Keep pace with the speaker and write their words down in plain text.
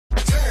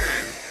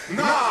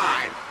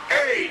9,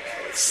 8,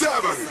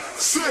 7,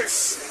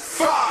 6,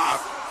 5,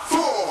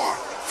 4,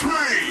 3,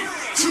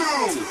 2.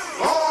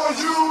 Are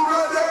you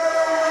ready?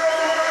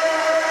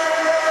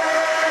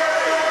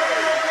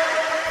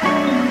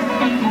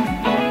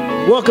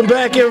 Welcome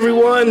back,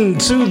 everyone,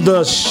 to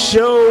the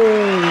show.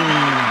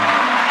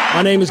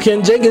 My name is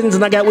Ken Jenkins,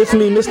 and I got with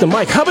me Mr.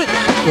 Mike Hubbard.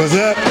 What's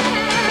up?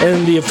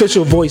 And the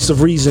official voice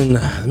of reason,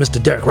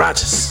 Mr. Derek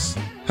Rogers.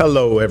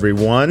 Hello,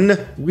 everyone.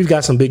 We've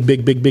got some big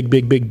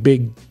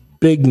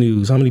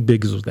news. How many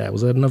bigs was that?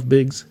 Was that enough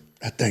bigs?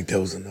 I think that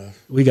was enough.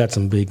 We got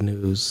some big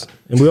news.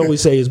 And we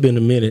always say it's been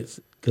a minute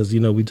because,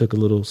 we took a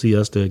little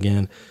siesta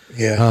again.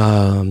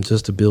 Yeah.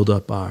 Just to build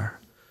up our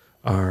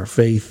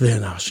faith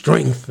and our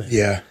strength.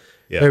 And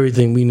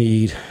everything we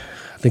need.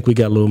 I think we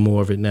got a little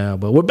more of it now,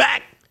 but we're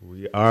back.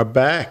 We are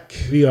back.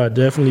 We are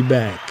definitely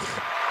back.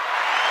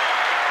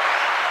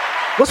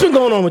 What's been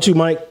going on with you,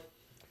 Mike?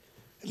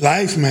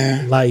 Life,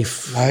 man.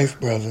 Life,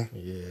 brother.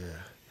 Yeah.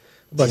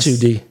 What about you,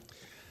 D?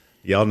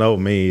 Y'all know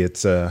me.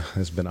 It's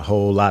been a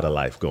whole lot of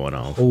life going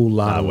on. Whole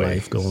lot of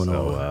life going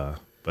on.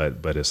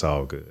 But it's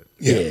all good.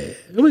 Yeah.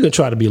 We're gonna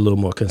try to be a little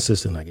more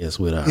consistent, I guess,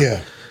 with our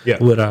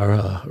with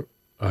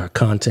our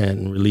content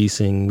and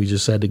releasing. We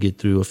just had to get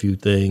through a few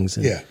things,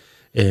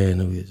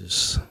 and we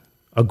just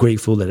are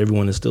grateful that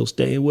everyone is still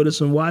staying with us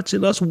and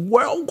watching us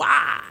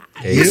worldwide.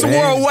 Amen. It's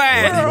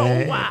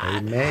worldwide.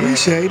 Amen.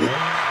 Appreciate it.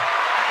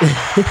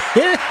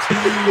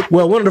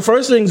 Well, one of the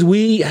first things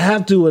we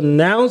have to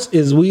announce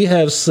is we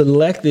have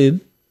selected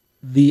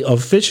the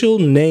official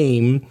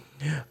name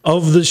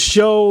of the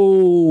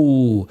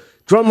show.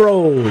 Drum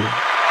roll.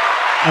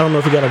 I don't know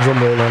if we got a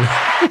drum roll on.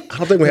 I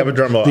don't think we have a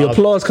drum roll. The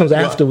applause comes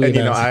after we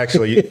announce. I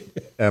actually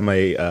am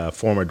a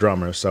former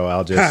drummer, so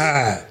I'll just.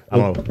 I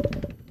don't know.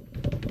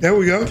 There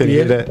we go. Can you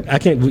hear that? I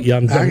can't. Yeah, I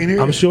can hear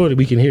I'm it. sure that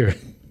we can hear it.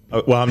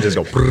 Well, I'm just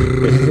going.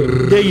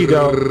 There you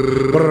go.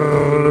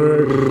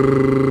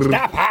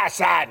 Stop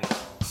high-siding.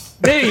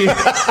 There you go.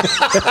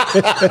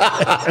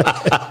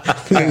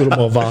 A little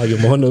more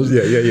volume on those.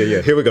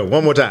 Yeah. Here we go.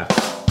 One more time.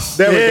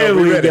 There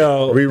we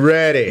go. We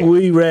ready.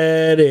 We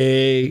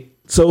ready.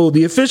 So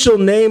the official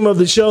name of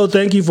the show,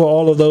 thank you for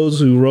all of those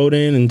who wrote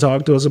in and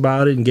talked to us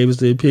about it and gave us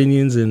the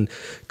opinions, and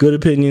good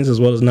opinions as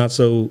well as not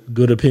so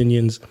good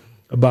opinions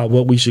about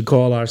what we should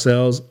call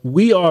ourselves.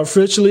 We are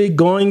officially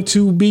going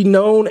to be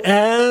known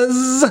as...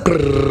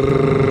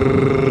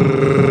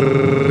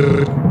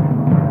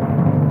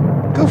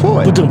 Go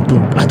for it.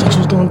 I thought you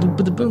was going to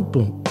do the boom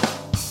boom.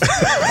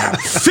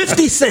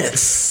 50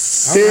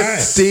 cents.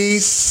 50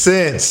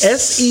 cents.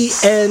 Sense.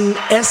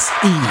 Did I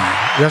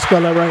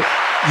spell that right?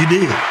 You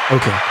did.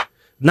 Okay.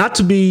 Not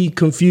to be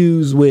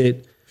confused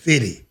with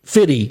 50.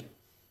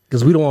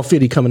 because we don't want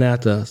 50 coming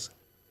after us.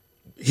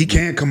 He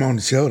can't come on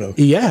the show, though.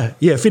 Yeah,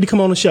 50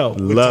 come on the show.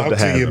 Love to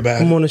have you him. about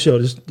Come it. on the show.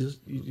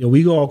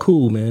 We all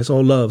cool, man. It's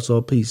all love. It's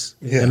all peace.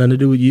 Yeah. And nothing to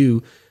do with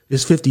you.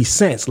 It's 50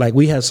 cents. Like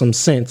we have some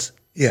sense,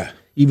 Yeah.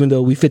 even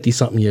though we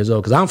 50-something years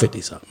old, because I'm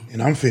 50-something. And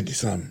I'm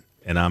 50-something.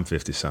 And I'm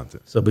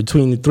 50-something. So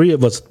between the three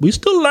of us, we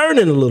still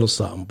learning a little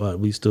something, but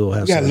we still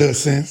have We got a little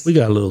sense. We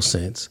got a little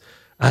sense.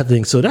 I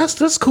think so.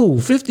 That's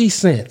cool. 50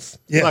 cents.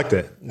 Yeah. I like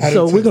that.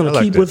 So we're going I to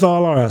like keep that. with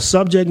all our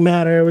subject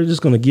matter. We're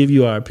just going to give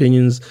you our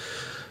opinions.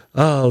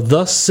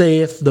 Thus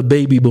saith the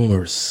baby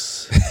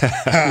boomers.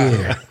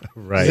 Yeah.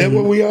 Right. Is that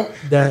what we are?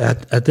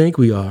 I think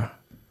we are.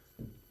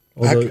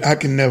 Although, I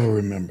can never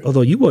remember.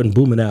 although you wasn't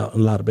booming out a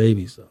lot of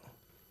babies, though.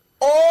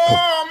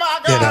 Oh, my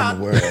That God.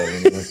 I'm aware of.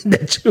 Anyway.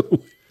 That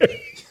you.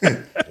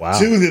 Wow.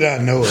 Two that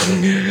I know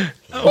of.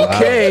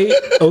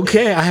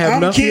 Okay. I have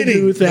I'm nothing to kidding.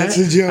 do with that. That's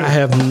a joke. I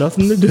have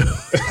nothing to do.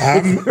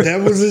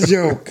 That was a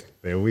joke.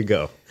 There we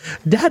go.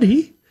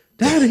 Daddy.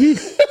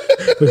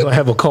 We're gonna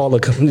have a caller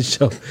come to the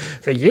show.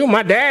 Say, you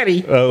my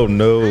daddy. Oh,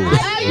 no.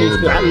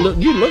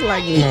 You look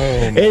like me. Oh,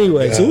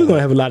 Anyway, so we're going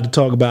to have a lot to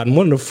talk about. And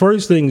one of the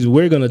first things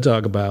we're going to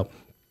talk about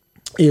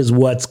is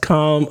what's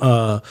come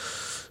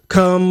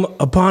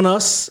upon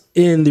us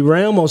in the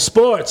realm of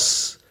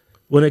sports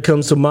when it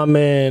comes to my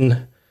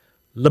man,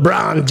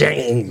 LeBron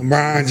James.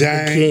 LeBron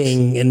James.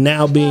 King, and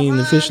now being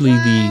officially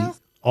the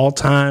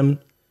all-time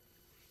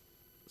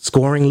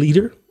scoring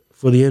leader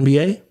for the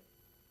NBA.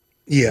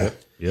 Yeah.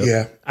 Yep.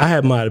 Yeah. I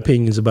have my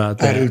opinions about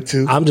that. I do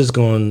too. I'm just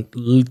going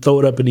to throw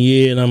it up in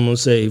the air, and I'm going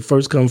to say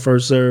first come,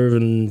 first serve.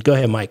 And go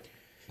ahead, Mike.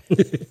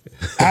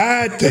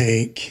 I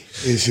think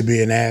it should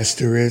be an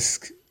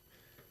asterisk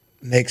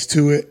next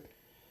to it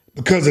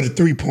because of the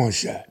 3-point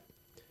shot.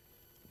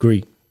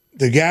 Agree.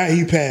 The guy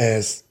he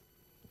passed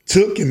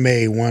took and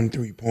made one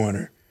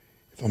 3-pointer,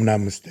 if I'm not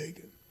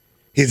mistaken,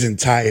 his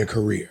entire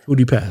career. Who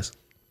do you pass?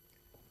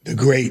 The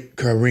great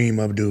Kareem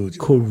Abdul-Jabbar.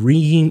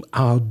 Kareem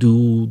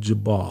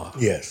Abdul-Jabbar,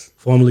 Yes.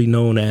 formerly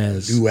known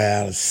as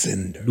Dual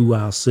Cinder. Lou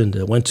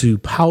Alcindor, went to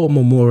Powell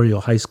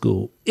Memorial High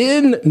School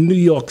in New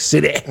York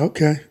City.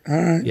 Okay. All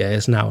right. Yeah,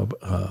 it's now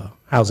a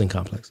housing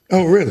complex.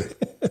 Oh, really?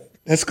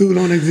 That school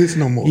don't exist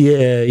no more.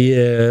 Yeah,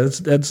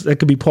 that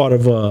could be part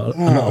of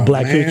a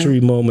Black man.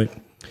 History moment.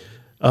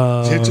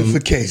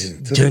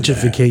 Gentrification.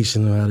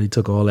 Gentrification. How they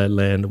took all that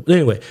land.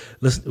 Anyway,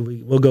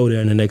 we'll go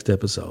there in the next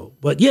episode.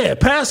 But yeah,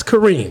 past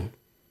Kareem.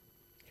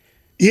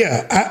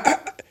 Yeah,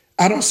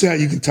 I don't see how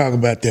you can talk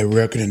about that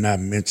record and not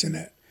mention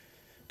that,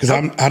 because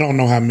I don't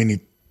know how many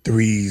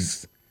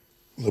threes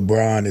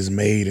LeBron has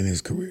made in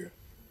his career,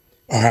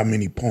 or how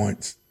many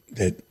points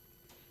that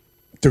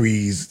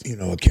threes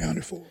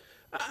accounted for.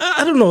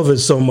 I don't know if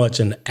it's so much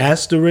an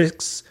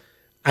asterisk.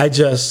 I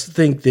just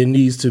think it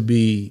needs to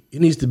be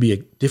a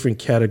different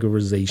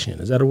categorization.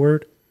 Is that a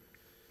word?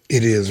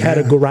 It is.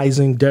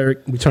 Categorizing, Derek,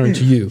 we turn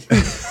to you.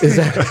 Is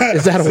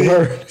that a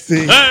word?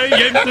 See,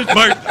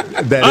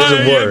 that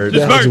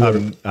is a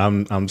word.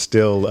 I'm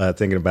still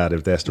thinking about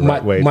if that's the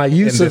right way. My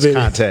use in of this it,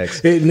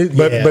 context.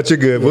 But you're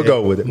good. We'll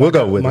go with it.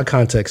 My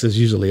context is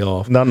usually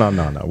off. No.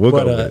 We'll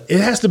go with it.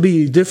 It has to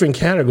be a different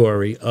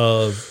category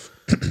of.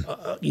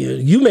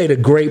 You made a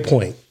great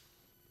point.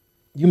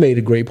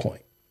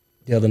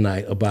 The other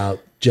night about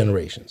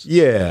generations.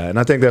 Yeah, and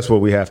I think that's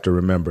what we have to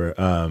remember.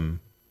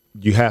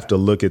 You have to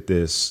look at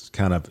this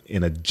kind of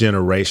in a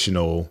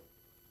generational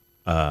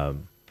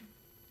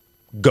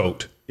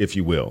GOAT, if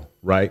you will,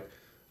 right?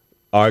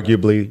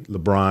 Arguably,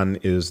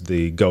 LeBron is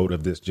the GOAT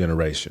of this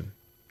generation.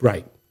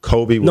 Right.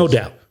 No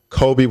doubt.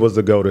 Kobe was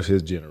the GOAT of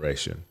his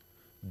generation.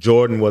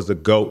 Jordan was the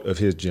GOAT of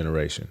his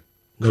generation.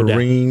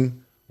 Kareem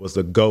was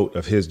the GOAT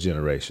of his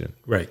generation.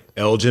 Right.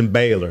 Elgin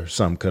Baylor,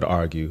 some could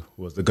argue,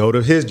 was the GOAT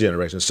of his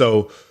generation.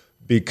 So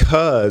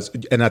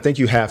and I think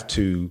you have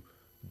to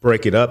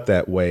break it up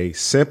that way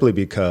simply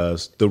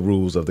because the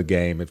rules of the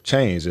game have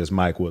changed, as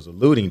Mike was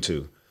alluding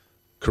to.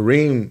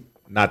 Kareem,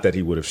 not that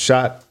he would have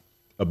shot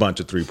a bunch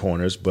of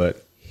three-pointers,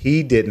 but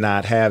he did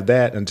not have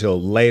that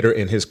until later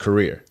in his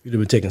career. You'd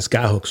have been taking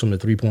skyhooks from the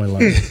three-point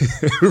line.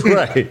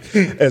 Right.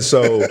 And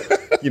so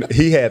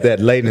he had that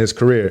late in his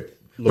career.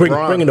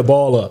 Bringing the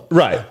ball up.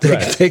 Right.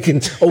 Taking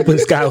open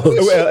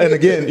skyhooks. Well, and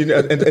again,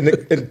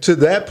 and to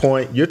that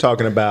point, you're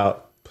talking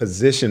about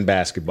position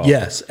basketball.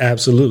 Yes,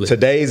 absolutely.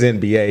 Today's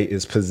NBA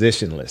is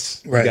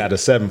positionless. Right. You got a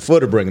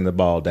 7-footer bringing the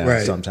ball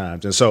down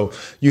sometimes. And so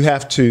you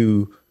have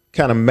to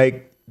kind of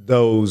make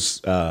those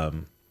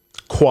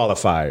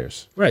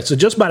qualifiers. Right. So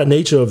just by the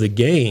nature of the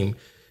game,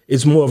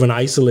 it's more of an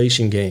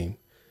isolation game.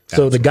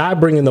 So the guy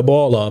bringing the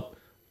ball up,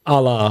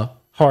 a la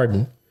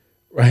Harden,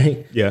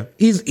 right? Yeah.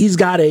 He's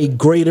got a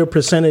greater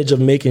percentage of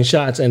making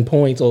shots and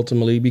points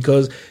ultimately,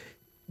 because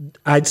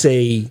I'd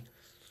say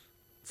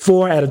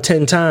 4 out of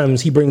 10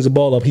 times he brings the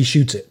ball up, he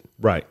shoots it.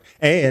 Right.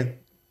 And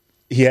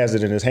he has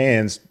it in his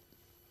hands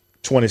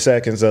 20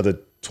 seconds of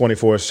the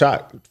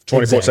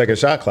 24-second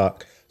shot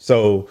clock.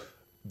 So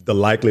the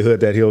likelihood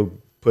that he'll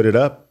put it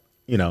up,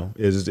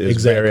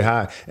 is very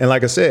high. And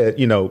like I said,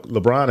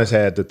 LeBron has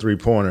had the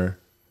three-pointer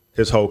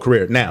his whole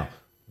career. Now,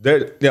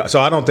 so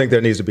I don't think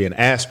there needs to be an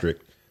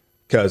asterisk,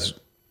 because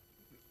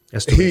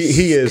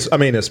he is,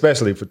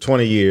 especially for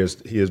 20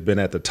 years, he has been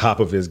at the top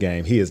of his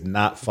game. He has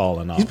not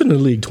fallen off. He's been in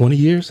the league 20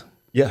 years?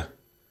 Yeah.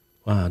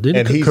 Wow.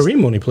 Didn't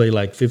Kareem only play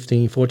like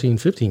 15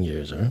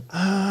 years, right?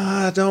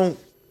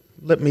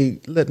 Let me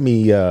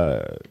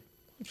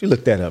if you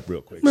look that up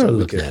real quick so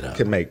we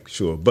can make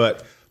sure.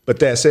 But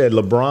that said,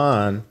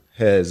 LeBron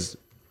has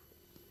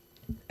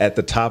at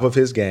the top of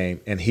his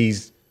game, and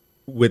he's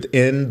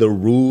within the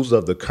rules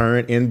of the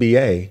current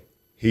NBA.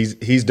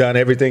 He's done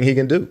everything he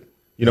can do.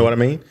 You know what I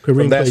mean?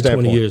 Kareem played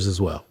 20 years as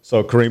well.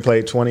 So Kareem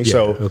played 20. Yeah,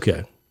 so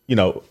okay.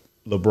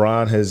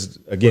 LeBron has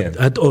again.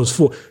 It was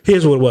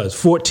here's what it was: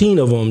 14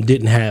 of them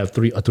didn't have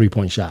a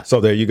 3-point shot.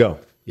 So there you go.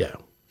 Yeah.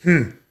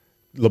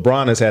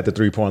 LeBron has had the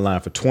 3-point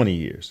line for 20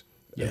 years.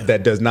 Yeah.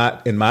 That does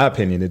not, in my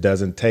opinion, it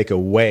doesn't take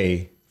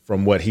away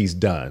from what he's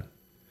done.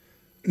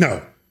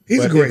 No,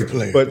 he's a great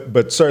player.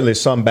 But certainly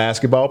some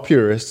basketball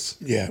purists,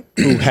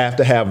 who have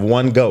to have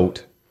one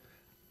GOAT.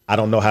 I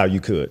don't know how you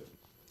could.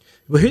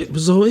 But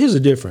so here's a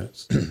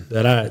difference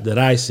that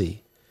I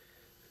see.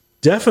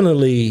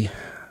 Definitely,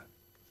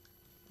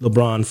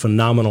 LeBron,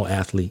 phenomenal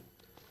athlete,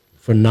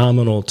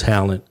 phenomenal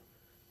talent,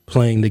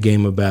 playing the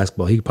game of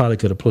basketball. He probably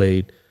could have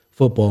played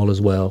football as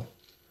well,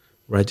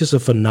 right? Just a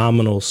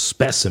phenomenal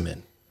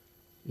specimen,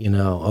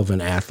 of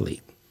an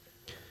athlete.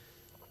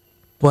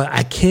 But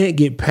I can't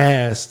get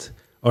past,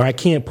 or I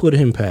can't put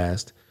him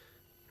past,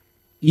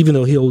 even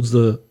though he holds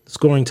the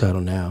scoring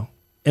title now,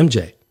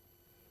 MJ.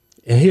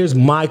 And here's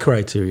my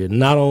criteria.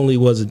 Not only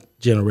was it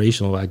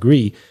generational, I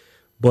agree,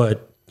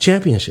 but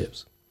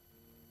championships.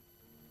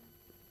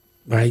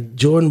 Right?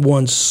 Jordan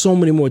won so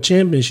many more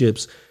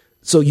championships.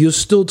 So you're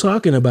still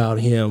talking about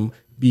him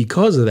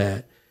because of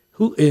that.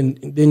 And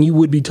then you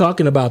would be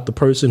talking about the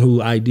person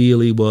who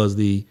ideally was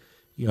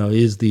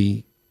is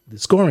the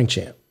scoring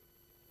champ.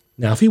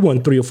 Now, if he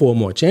won 3 or 4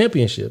 more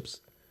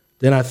championships,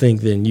 then I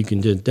think then you can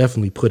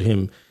definitely put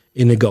him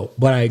in the GOAT.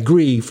 But I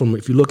agree,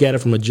 if you look at it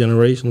from a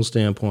generational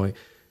standpoint,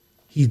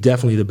 he's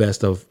definitely the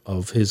best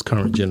of his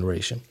current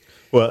generation.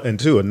 Well,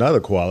 and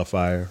another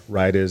qualifier,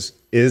 right, is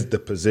the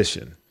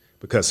position.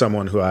 Because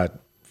someone who I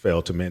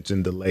failed to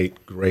mention, the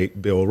late,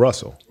 great Bill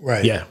Russell.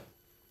 Right. Yeah.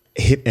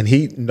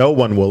 No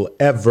one will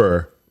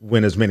ever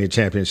win as many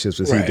championships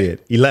as Right. he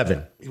did.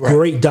 11. Right.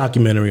 Great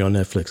documentary on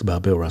Netflix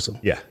about Bill Russell.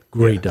 Yeah.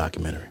 Great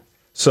documentary.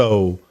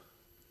 So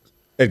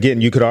again,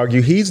 you could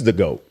argue he's the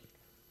GOAT.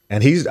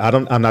 And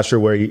I'm not sure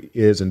where he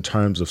is in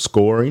terms of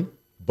scoring,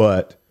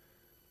 but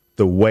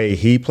the way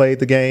he played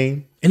the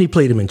game. And he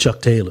played him in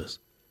Chuck Taylor's.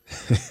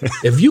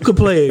 If you could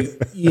play,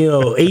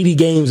 80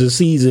 games a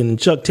season in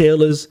Chuck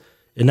Taylor's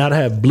and not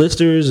have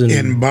blisters and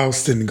In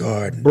Boston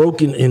Garden.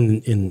 broken in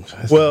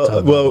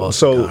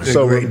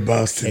The great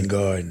Boston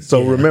Garden.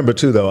 So remember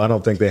too, though, I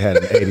don't think they had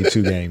an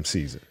 82 game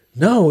season.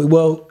 No,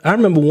 well, I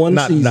remember one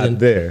season. Not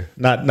there,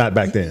 not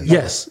back then.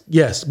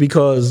 Yes,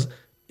 because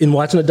in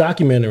watching the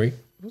documentary,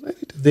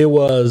 there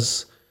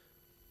was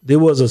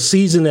a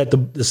season that the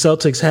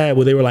Celtics had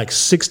where they were like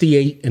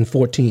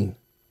 68-14.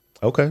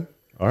 Okay,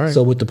 all right.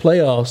 So with the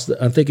playoffs,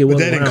 I think it was.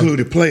 But that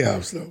included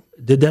playoffs, though.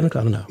 Did that? I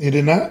don't know. It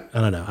did not?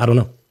 I don't know. I don't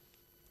know.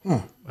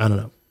 Huh. I don't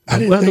know. I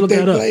didn't We'll have to think they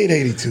look that up. played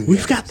 82.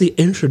 We've got the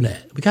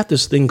internet. We got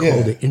this thing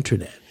called the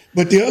internet.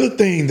 But the other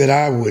thing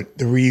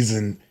the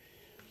reason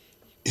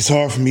it's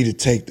hard for me to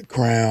take the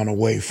crown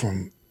away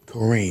from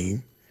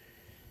Kareem,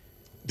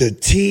 the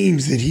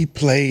teams that he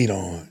played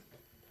on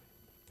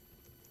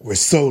were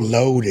so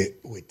loaded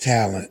with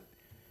talent,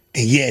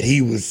 and yet he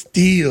was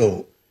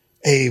still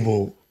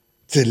able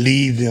to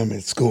lead them in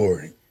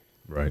scoring.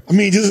 Right. I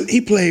mean, he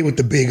played with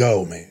the big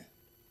O, man.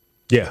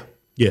 Yeah.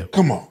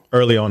 Come on.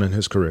 Early on in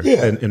his career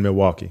in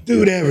Milwaukee.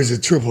 Dude averaged a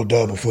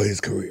triple-double for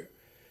his career.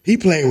 He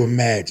played with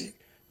Magic,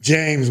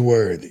 James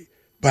Worthy,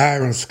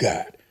 Byron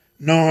Scott,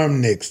 Norm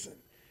Nixon,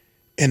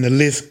 and the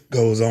list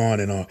goes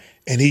on. And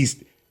he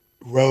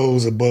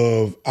rose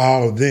above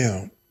all of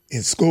them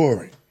in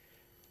scoring.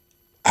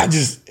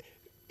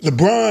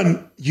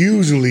 LeBron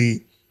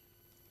usually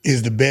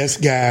is the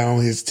best guy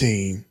on his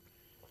team,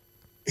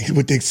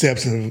 with the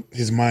exception of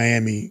his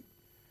Miami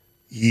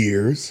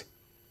years.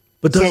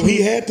 But So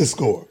he had to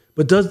score.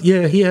 he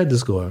had to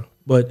score.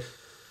 But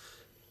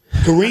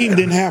Kareem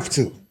didn't have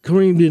to.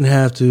 Kareem didn't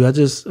have to. I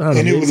don't know.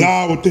 And it was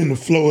all within the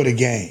flow of the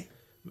game.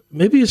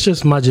 Maybe it's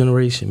just my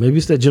generation. Maybe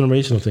it's that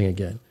generational thing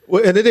again.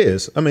 Well, and it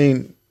is. I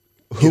mean,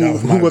 who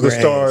off my were the grass.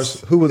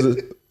 stars? Who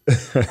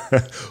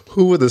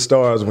were the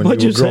stars when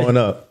What'd you you were say? growing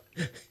up?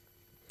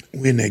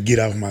 We're in that get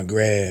off my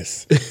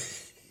grass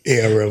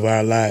era of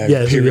our lives.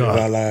 Yes, we period of are.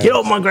 our lives. Get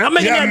off my ground. I'm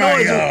making Get out that my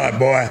noise. yard,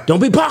 boy.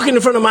 Don't be parking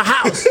in front of my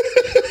house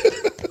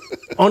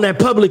on that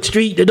public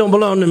street that don't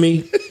belong to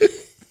me.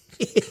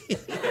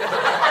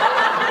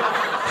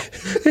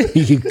 There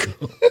you go.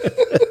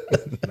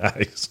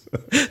 Nice.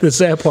 The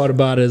sad part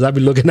about it is I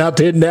be looking out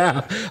there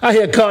now. I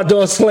hear a car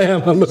door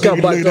slam. I look So out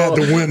you my look door. out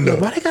the window.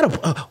 Why they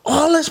got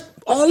all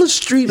this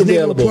street And they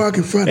will available? park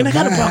in front and of they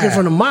got to my park in house.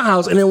 front of my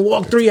house and then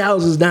walk 3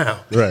 houses down.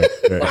 Right.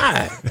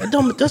 Why?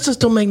 That just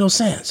don't make no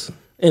sense.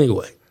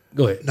 Anyway,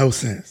 go ahead. No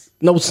sense.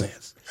 No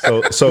sense.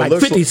 So Like it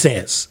looks 50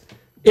 cents.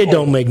 It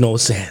don't make no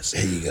sense.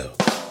 There you go.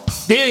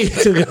 There you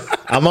go.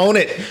 I'm on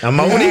it.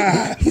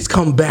 He's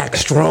come back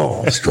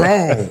strong.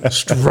 Strong.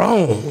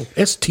 Strong.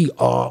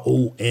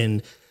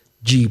 STRONG.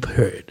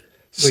 Heard.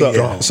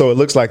 So it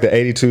looks like the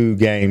 82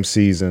 game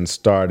season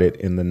started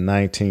in the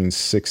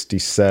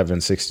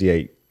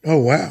 1967-68 Oh,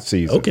 wow.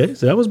 season. Okay,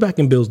 so that was back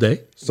in Bill's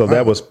day. So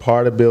that was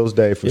part of Bill's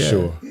day for Yeah.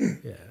 sure.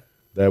 Yeah.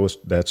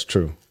 That's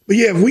true. But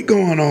yeah, if we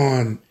going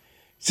on,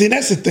 see,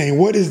 that's the thing.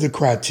 What is the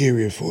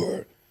criteria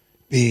for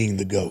being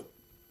the GOAT?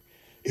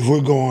 If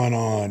we're going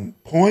on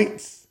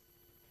points,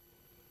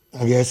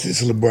 I guess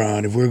it's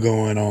LeBron. If we're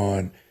going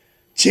on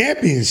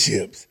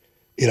championships,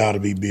 it ought to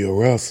be Bill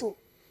Russell.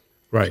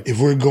 Right. If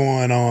we're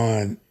going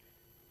on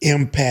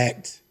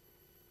impact,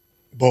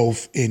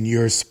 both in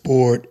your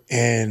sport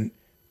and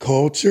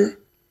culture,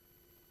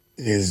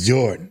 it's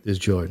Jordan. It's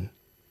Jordan.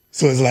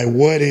 So it's like,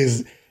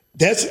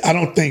 I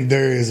don't think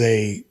there is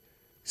a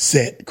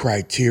set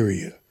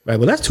criteria. Right.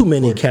 Well, that's too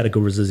many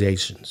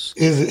categorizations.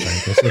 Is it?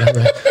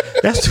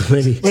 That's too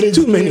many. But it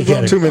Too many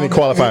depends Too categories. many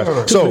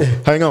qualifiers. So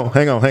hang on.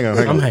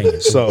 I'm hanging.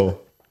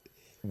 So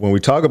when we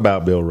talk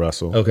about Bill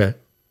Russell, Okay.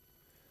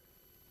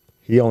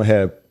 he only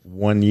had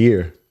 1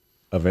 year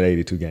of an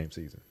 82 game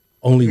season.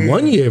 Only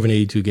 1 year of an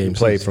 82 game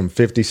Played season. from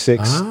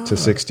 56 to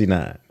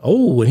 69.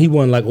 Oh, and he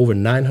won like over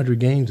 900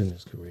 games in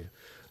his career.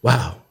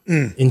 Wow.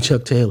 In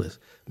Chuck Taylor's.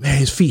 Man,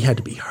 his feet had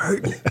to be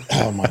hurting.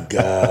 Oh my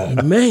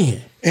God.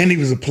 Man. And he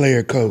was a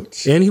player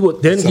coach. And he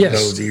was then Some of yes,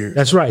 those years.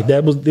 that's right.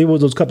 There was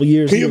those couple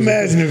years. Can he you was-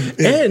 imagine if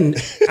And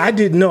I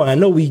didn't know. I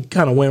know we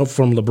kind of went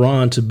from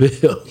LeBron to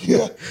Bill.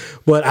 Yeah.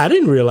 But I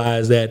didn't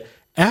realize that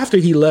after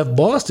he left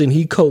Boston,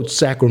 he coached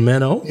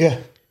Sacramento. Yeah.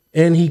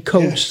 And he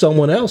coached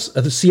someone else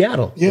at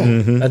Seattle. Yeah.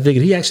 I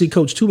think he actually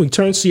coached two. He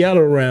turned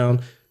Seattle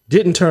around,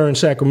 didn't turn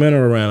Sacramento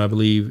around, I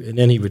believe, and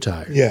then he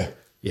retired. Yeah.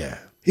 Yeah.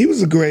 He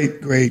was a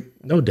great, great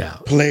No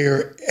doubt.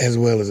 player as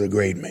well as a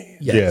great man.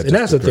 Yes. Yeah, and just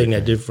that's a the thing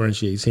that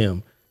differentiates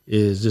him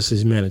is just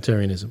his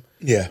humanitarianism.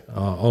 Yeah.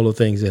 All the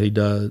things that he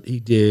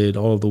did,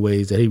 all of the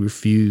ways that he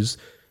refused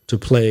to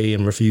play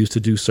and refused to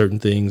do certain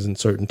things in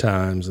certain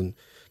times. And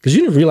because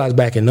you didn't realize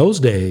back in those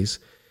days,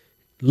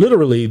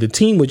 literally the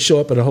team would show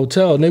up at a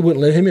hotel and they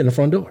wouldn't let him in the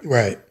front door.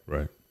 Right.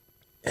 Right.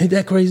 Ain't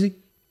that crazy?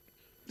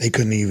 They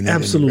couldn't even eat in the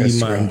Absolutely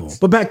restaurants. mind-blowing.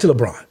 But back to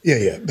LeBron.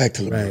 Yeah, back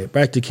to LeBron. Right,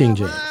 back to King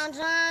James.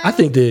 I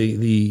think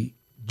the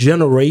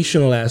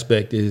generational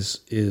aspect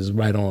is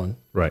right on.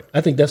 Right. I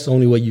think that's the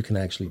only way you can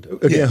actually do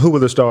it. Again, who were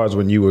the stars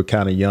when you were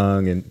kind of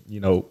young and,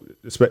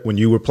 when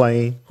you were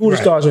playing? Who were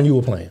the stars when you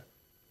were playing?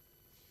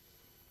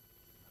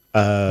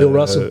 Bill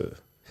Russell.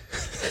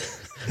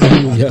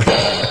 Yeah.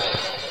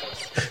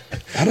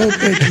 I don't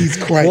think he's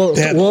quite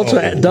that Walter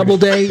old.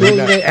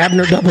 Doubleday,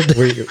 Abner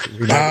Doubleday.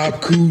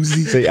 Bob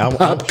Cousy. See, I'm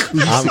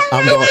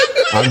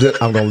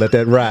gonna let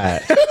that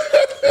ride.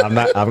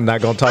 I'm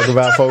not gonna talk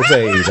about folks'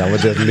 age. I'm gonna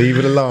just leave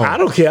it alone. I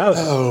don't care.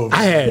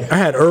 I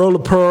had Earl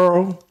of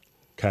Pearl,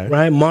 Okay.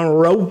 right?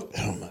 Monroe,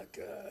 Oh my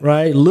God.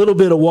 right? A little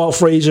bit of Walt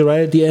Frazier,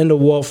 right at the end of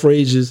Walt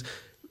Frazier's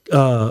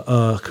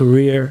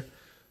career.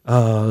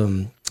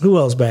 Who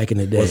else back in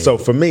the day? So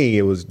for me,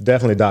 it was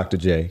definitely Dr.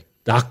 J.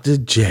 Dr.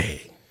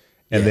 J.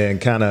 And then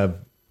kind of,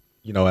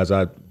 as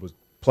I was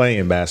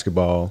playing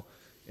basketball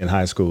in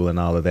high school and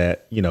all of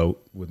that,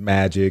 with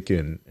Magic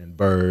and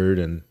Bird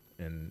and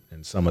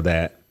some of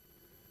that,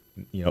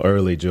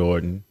 early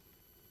Jordan,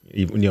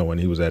 even, when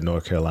he was at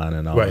North Carolina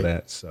and all of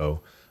that. So,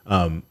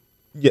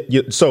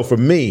 so for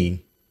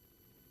me,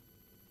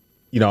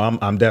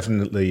 I'm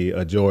definitely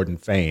a Jordan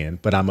fan,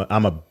 but I'm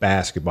a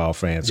basketball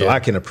fan. So I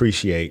can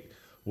appreciate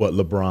what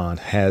LeBron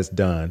has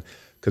done.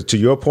 Because to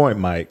your point,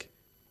 Mike,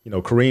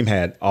 Kareem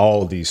had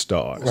all these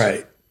stars.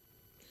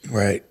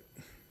 Right.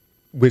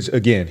 Which,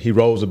 again, he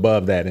rose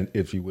above that,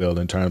 if you will,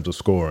 in terms of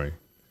scoring.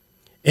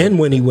 And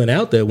when he went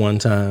out there one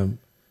time,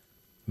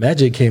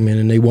 Magic came in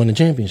and they won the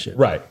championship.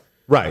 Right.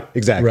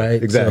 Exactly.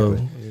 Right. Exactly.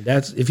 So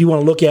that's, if you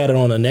want to look at it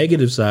on a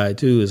negative side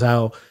too, is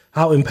how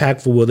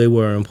impactful they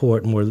were,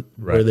 important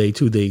were they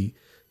to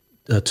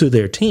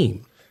their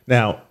team.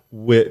 Now,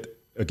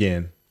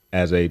 again,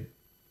 as a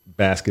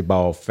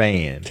basketball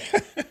fan,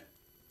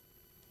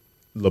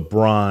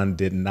 LeBron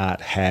did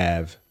not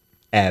have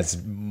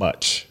as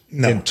much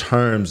in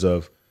terms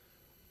of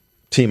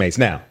teammates.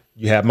 Now,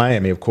 you have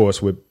Miami, of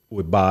course, with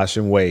Bosh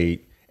and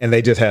Wade, and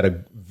they just had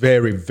a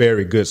very,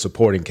 very good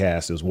supporting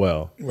cast as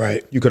well.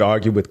 Right. You could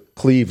argue with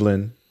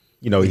Cleveland.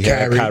 He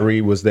had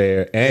Kyrie was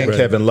there, and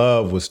Kevin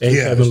Love was still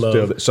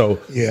there. So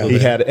he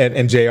had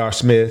and J.R.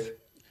 Smith.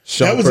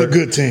 That was a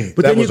good team.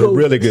 But that was a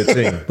really good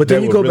team. But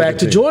then you go back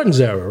to Jordan's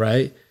era,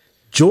 right?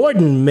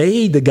 Jordan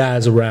made the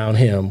guys around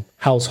him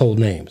household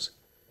names.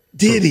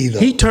 Did he though?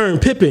 He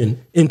turned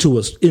Pippen into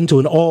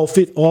an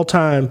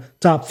all-time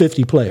top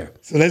 50 player.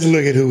 So let's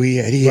look at who he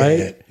had.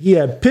 He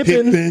had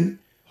Pippen,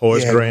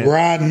 Horace Grant,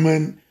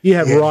 Rodman. He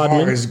had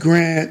Rodman. Horace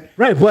Grant.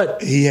 Right,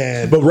 but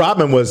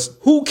Rodman was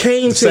who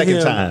came to second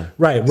him, time.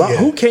 Right,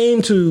 who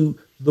came to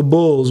the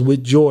Bulls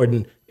with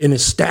Jordan, an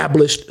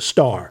established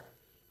star?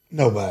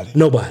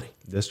 Nobody.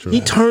 That's true. He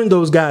turned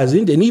those guys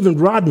in, and even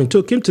Rodman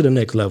took him to the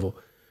next level.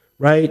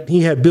 Right,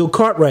 he had Bill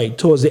Cartwright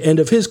towards the end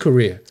of his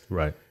career.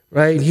 Right,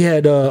 he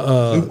had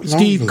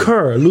Steve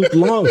Kerr, Luke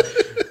Long,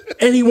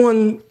 and he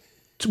won.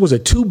 Was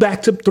it 2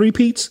 back-to-back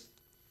three-peats?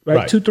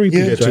 Right, 2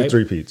 3-peats. Yeah, right? 2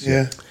 3-peats.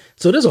 Yeah.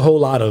 So there's a whole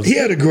lot of. He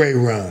had a great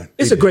run.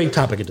 It's a great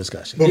topic of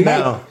discussion. But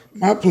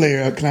my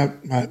player,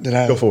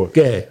 Go for it.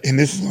 Yeah. And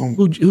this is going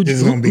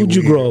Who'd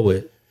you grow up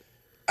with?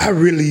 I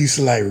really used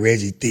to like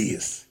Reggie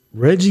Theus.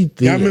 Reggie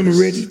Theus. Y'all remember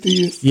Reggie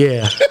Theus?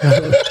 Yeah.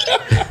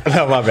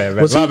 No, my bad,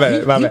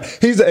 man. My bad.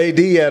 He's the AD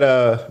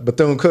at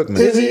Bethune-Cookman.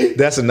 Is he?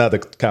 That's another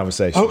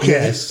conversation.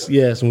 Okay.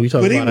 Yes. When we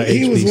talk about our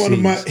he was one of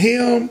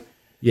HBCUs.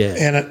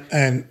 Yeah.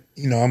 And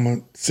I'm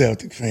a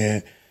Celtic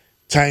fan.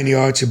 Tiny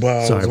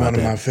Archibald was one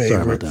of my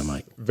favorites. Sorry about that,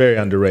 Mike. Very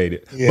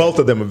underrated. Yeah. Both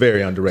of them are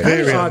very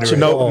underrated. Very underrated.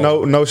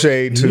 No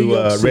shade New to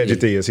York City. Reggie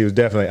Theus. He was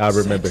definitely, I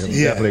remember him.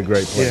 Yeah. Definitely a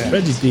great player. Yeah.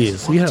 Reggie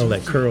Theus. He had all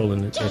that curl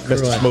and that curl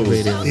Mr.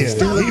 Smooth. activated. Yeah,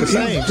 Still look the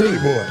same, pretty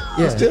too. boy.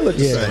 Yeah. Still look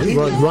the same. He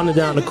running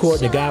down the court.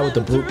 The guy with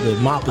the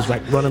mop is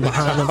like running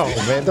behind him. Oh,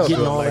 man, don't getting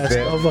do it all like that.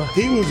 stuff up.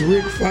 He was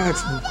Rick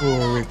Fox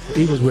before Rick Fox.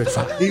 He was Rick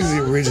Fox. He was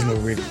the original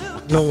Rick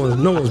Fox. No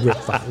one's Rick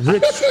Fox.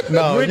 Rick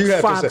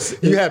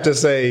you have to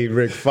say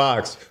Rick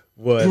Fox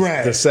was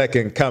the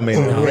second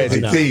coming of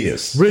Reggie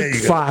Theus. Rick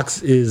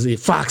Fox is a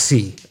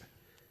Foxy.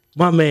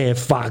 My man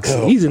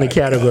Foxy. He's in the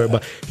category,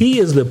 but he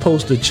is the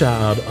poster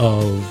child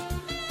of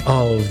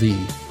the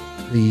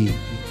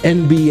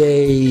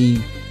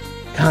NBA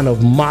kind of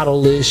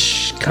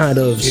modelish kind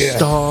of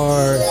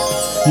star.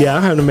 Yeah,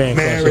 I'm having a man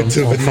Married crush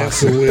to on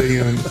Vanessa Foxy.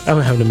 Williams. I'm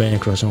having a man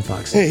crush on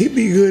Foxy. Hey, he'd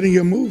be good in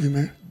your movie,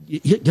 man.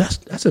 Yeah,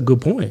 that's a good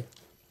point.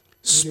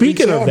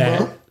 Speaking of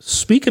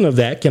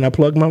that, can I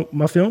plug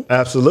my film?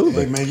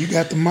 Absolutely. Hey, man, you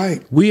got the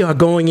mic. We are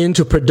going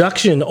into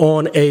production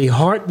on A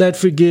Heart That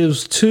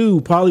Forgives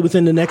 2, probably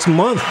within the next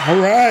month. All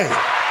right.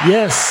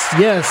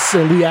 Yes.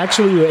 And we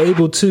actually were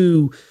able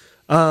to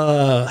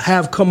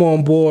have come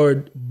on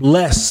board,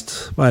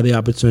 blessed by the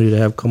opportunity to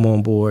have come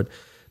on board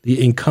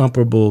the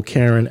incomparable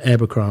Karen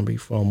Abercrombie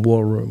from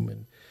War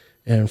Room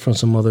and from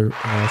some other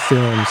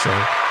films.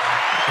 So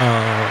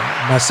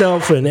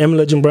myself and Emily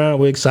Legend Brown,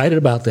 we're excited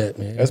about that,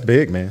 man. That's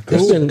big, man.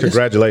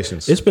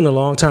 Congratulations. It's been a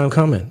long time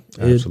coming.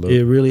 Absolutely.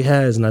 It really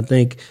has. And I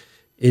think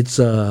it's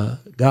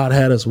God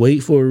had us wait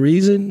for a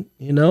reason,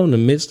 in the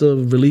midst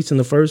of releasing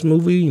the first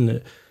movie,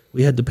 and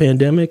we had the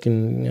pandemic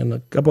and a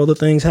couple other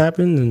things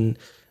happened, and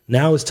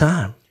now it's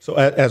time. So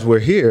as we're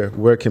here,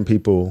 where can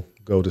people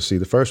go to see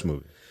the first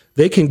movie?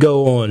 They can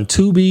go on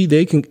Tubi.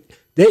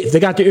 If they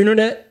got the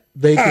internet,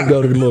 they can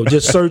go to the movie.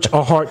 Just search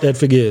A Heart That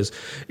Forgives.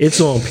 It's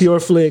on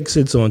PureFlix.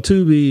 It's on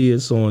Tubi.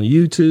 It's on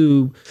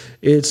YouTube.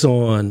 It's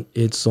on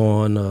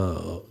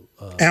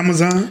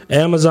Amazon.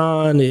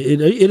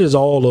 It is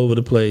all over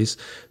the place.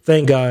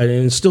 Thank God,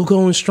 and it's still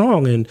going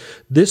strong. And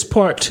this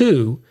part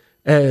two,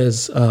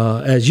 as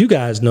you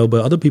guys know,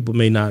 but other people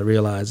may not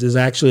realize, is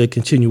actually a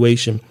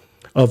continuation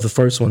of the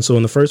first one. So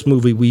in the first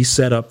movie, we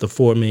set up the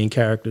four main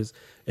characters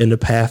and the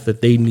path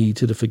that they need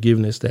to the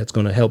forgiveness that's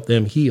going to help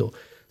them heal.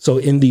 So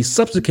in these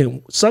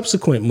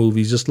subsequent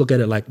movies, just look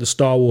at it like the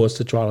Star Wars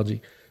tetralogy,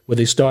 where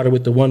they started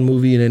with the one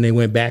movie and then they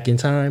went back in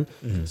time.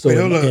 Mm-hmm. So in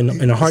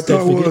A Heart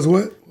That Forgives, Star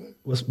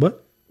Wars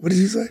what? What did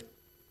you say?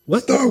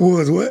 What? Star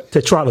Wars what?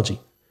 Tetralogy.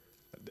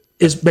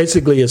 It's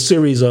basically a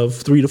series of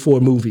 3 to 4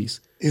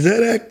 movies. Is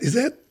that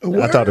a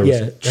word? I thought it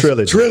was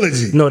trilogy.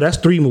 Trilogy. No, that's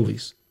 3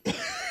 movies.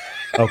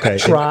 Okay.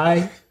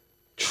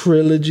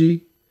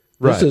 Trilogy.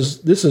 Right.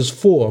 This is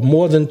 4,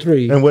 more than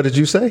 3. And what did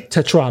you say?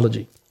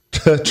 Tetralogy.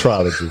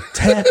 Tetralogy.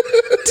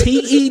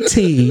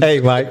 T-E-T.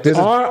 Hey, Mike, this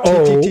is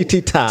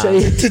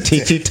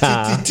T-T-T-T-T-T-T-T.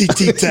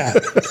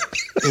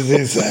 It's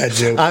inside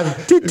joke.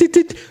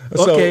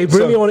 Okay,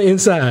 bring me on the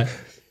inside.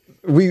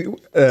 We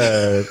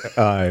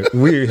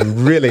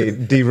really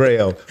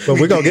derailed, but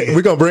we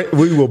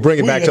will bring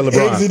it back to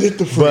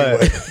LeBron.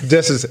 But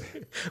just as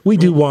we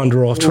do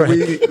wander off track,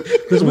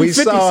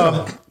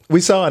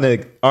 we saw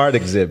an art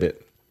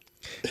exhibit,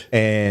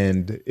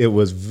 and it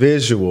was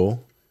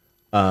visual.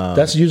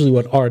 That's usually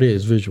what art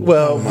is, visual.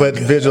 Well,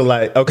 visual,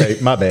 like, okay,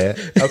 my bad.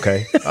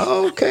 Okay.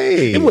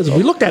 It was.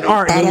 We looked at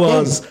art. And it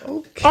was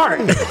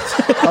art.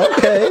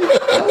 Okay.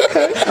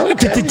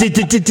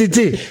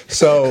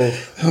 So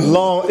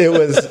long. It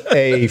was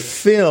a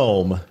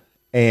film,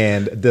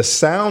 and the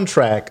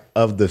soundtrack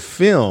of the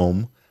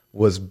film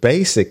was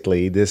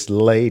basically this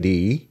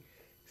lady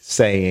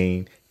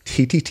saying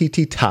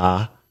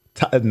 "ti-ti-ti-ti-ta"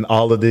 and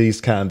all of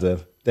these kinds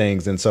of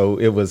things, and so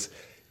it was.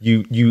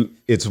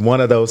 It's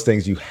one of those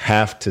things you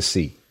have to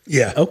see.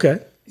 Yeah. Okay.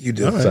 You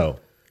do. Right.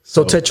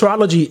 So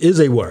tetralogy is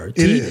a word.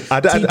 It is. I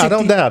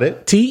don't doubt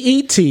it.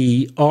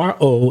 Tetrology.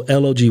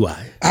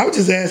 I was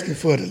just asking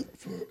for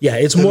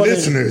it's the more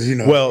listeners,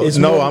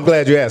 Well, I'm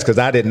glad you asked because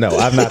I didn't know.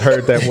 I've not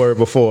heard that word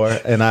before,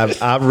 and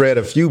I've read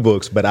a few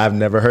books, but I've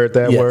never heard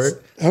that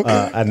word.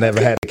 Okay. I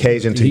never had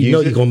occasion to use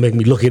it. You're gonna make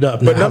me look it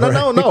up. But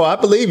now, no, I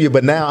believe you.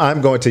 But now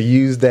I'm going to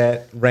use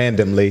that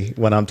randomly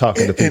when I'm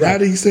talking to people. And how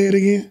do you say it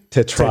again?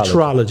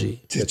 Tetralogy.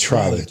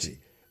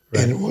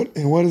 Right. And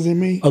what does it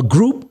mean? A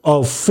group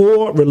of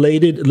 4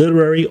 related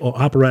literary or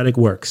operatic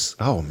works.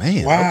 Oh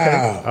man! Wow!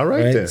 Okay. All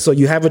right. Then. So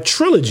you have a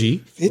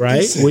trilogy,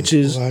 right? Which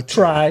is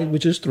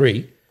which is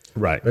 3.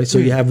 Right. So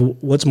you have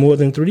what's more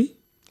than 3?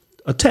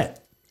 A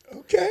tet.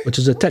 Okay. Which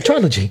is a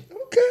tetralogy.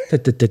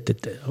 Okay.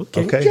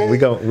 Okay. We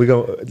go.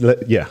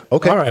 Yeah.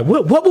 Okay. All right.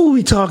 What were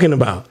we talking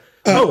about?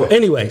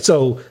 Anyway.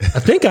 So I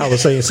think I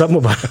was saying something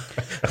about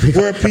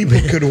where people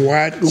could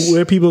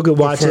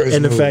watch it,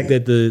 and the fact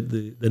that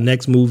the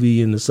next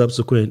movie and the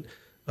subsequent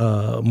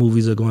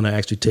movies are going to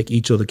actually take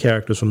each of the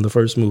characters from the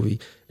first movie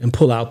and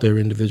pull out their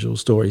individual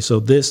story.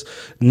 So this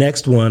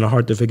next one, A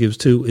Heart That Forgives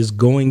 2, is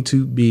going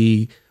to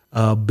be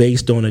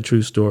based on a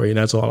true story, and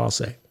that's all I'll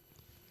say.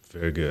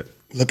 Very good.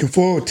 Looking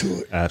forward to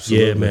it.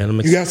 Absolutely. Yeah, man.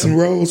 You got some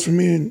roles for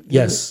me?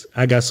 Yes,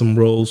 I got some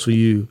roles for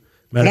you.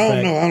 Matter of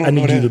fact, I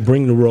need you to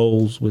bring the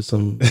rolls with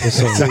some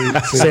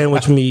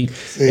sandwich meat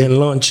and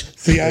lunch.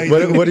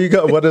 What do you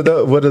got? What are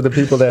the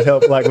people that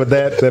help like with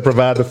that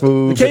provide the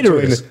food? The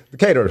caterers. The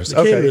caterers.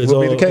 Okay,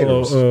 we'll be the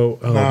caterers.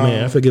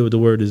 Man, I forget what the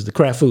word is. The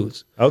craft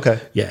foods. Okay.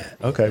 Yeah.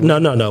 Okay.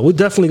 No. We're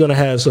definitely going to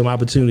have some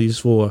opportunities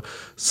for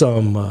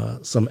some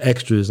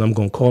extras. I'm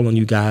going to call on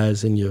you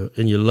guys and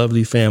your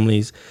lovely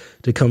families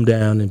to come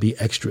down and be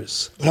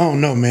extras. But I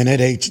don't know, man.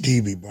 That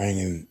HD be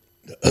bringing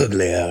the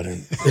ugly out,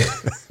 and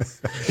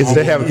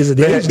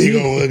they big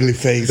old ugly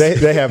face.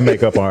 They have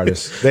makroom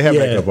artists.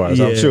 Makeup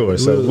artists. I'm sure.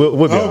 So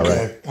we'll be all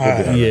right.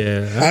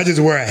 I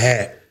just wear a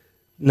hat.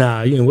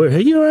 Nah, you can wear.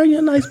 Hey, you wear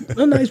a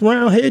nice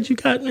round head you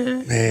got, man.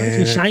 Nice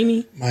and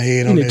shiny. My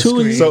head on that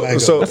screen.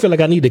 So I feel like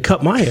I need to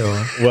cut my hair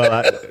off.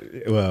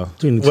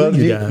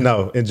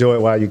 Enjoy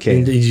it while you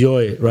can.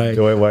 Enjoy it, right?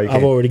 Enjoy it while you can.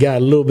 I've already got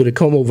a little bit of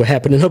comb over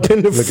happening up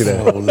in the Look at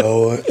that. Oh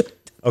Lord.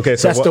 Okay,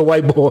 so that's the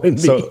white boy in me.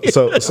 So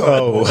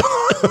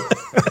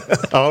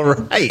all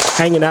right.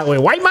 Hanging out with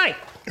White Mike.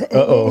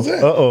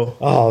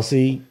 Oh,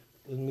 see,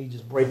 it's me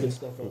just breaking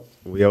stuff up.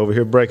 We over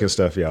here breaking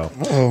stuff, y'all.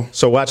 Uh-oh.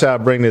 So watch how I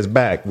bring this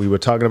back. We were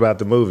talking about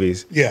the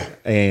movies. Yeah.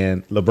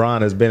 And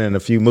LeBron has been in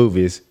a few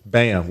movies.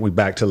 Bam, we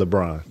back to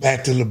LeBron.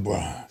 Back to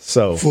LeBron.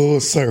 So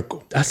full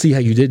circle. I see how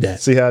you did that.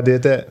 See how I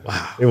did that?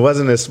 Wow. It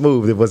wasn't as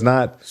smooth. It was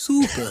not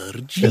super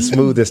as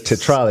smooth as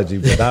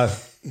tetralogy, but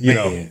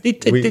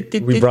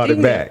we brought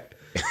it back.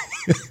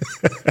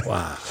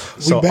 Wow.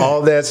 So back.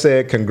 all that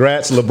said,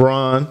 congrats,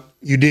 LeBron.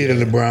 You did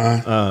it,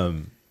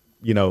 LeBron.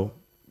 You know,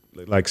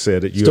 like I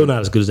said, you Still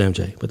not as good as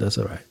MJ, but that's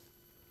all right.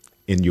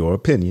 in your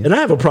opinion. And I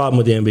have a problem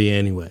with the NBA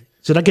anyway.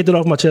 Should I get that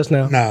off my chest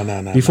now?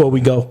 No. Before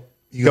we go.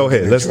 You Go gonna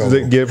ahead. get in Let's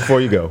trouble. get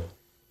before you go.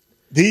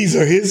 These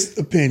are his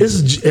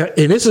opinions.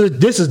 This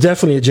is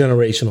definitely a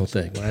generational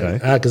thing,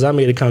 right? Okay. Because I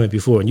made a comment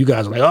before, and you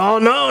guys are like, "Oh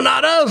no,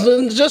 not us,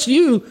 it's just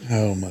you."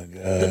 Oh my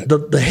God.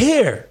 The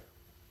hair.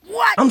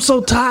 What? I'm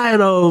so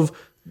tired of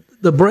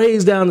the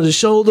braids down to the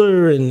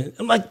shoulder, and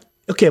I'm like,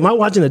 okay, am I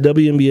watching the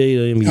WNBA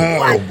or the NBA?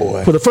 Oh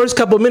boy. For the first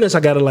couple of minutes, I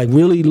got to like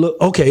really look.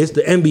 Okay, it's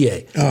the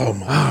NBA. Oh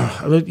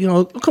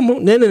my. Come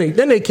on. Then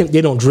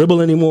they don't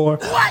dribble anymore.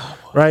 What?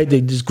 Right?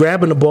 They just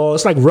grabbing the ball.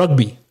 It's like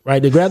rugby,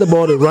 right? They grab the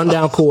ball, they run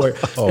down court,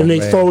 and they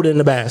throw it in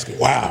the basket.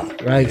 Wow.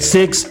 Right?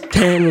 6,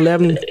 10,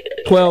 11,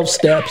 12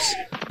 steps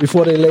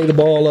before they lay the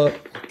ball up.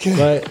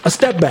 Okay. Right? A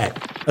step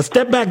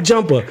back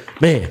jumper.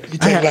 Man, You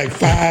take like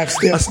 5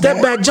 steps. a step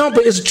back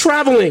jumper is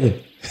traveling.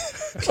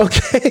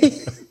 Okay?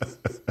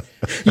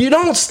 You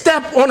don't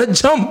step on a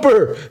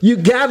jumper. You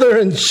gather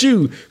and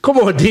shoot. Come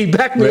on, D,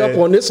 back me up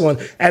on this one.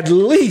 At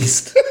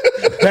least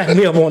back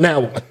me up on that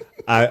one.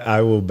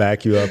 I will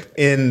back you up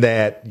in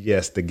that,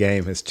 yes, the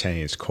game has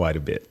changed quite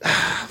a bit.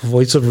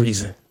 Voice of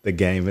reason. The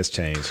game has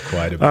changed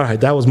quite a bit. All right,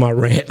 that was my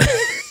rant.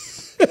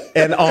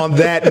 And on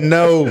that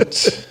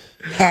note,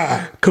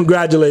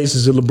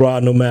 Congratulations to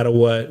LeBron, no matter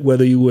what.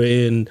 Whether you were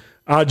in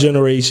our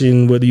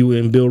generation, whether you were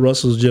in Bill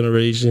Russell's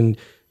generation,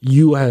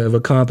 you have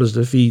accomplished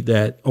a feat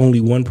that only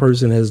one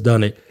person has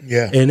done it.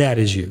 Yeah. And that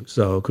is you.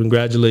 So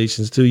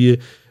congratulations to you.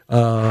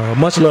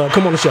 Much love.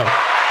 Come on the show.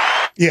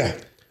 Yeah.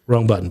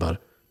 Wrong button, butter.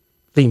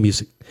 Theme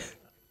music.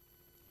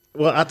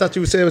 well, I thought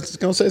you was going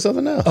to say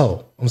something else.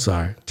 Oh, I'm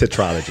sorry.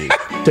 Tetralogy.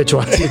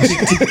 Detroit.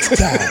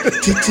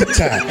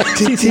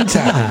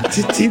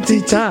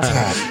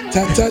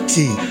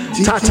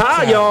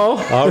 Ta-ta, y'all.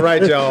 All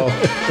right, y'all.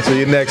 See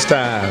you next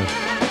time.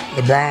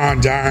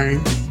 LeBron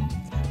James.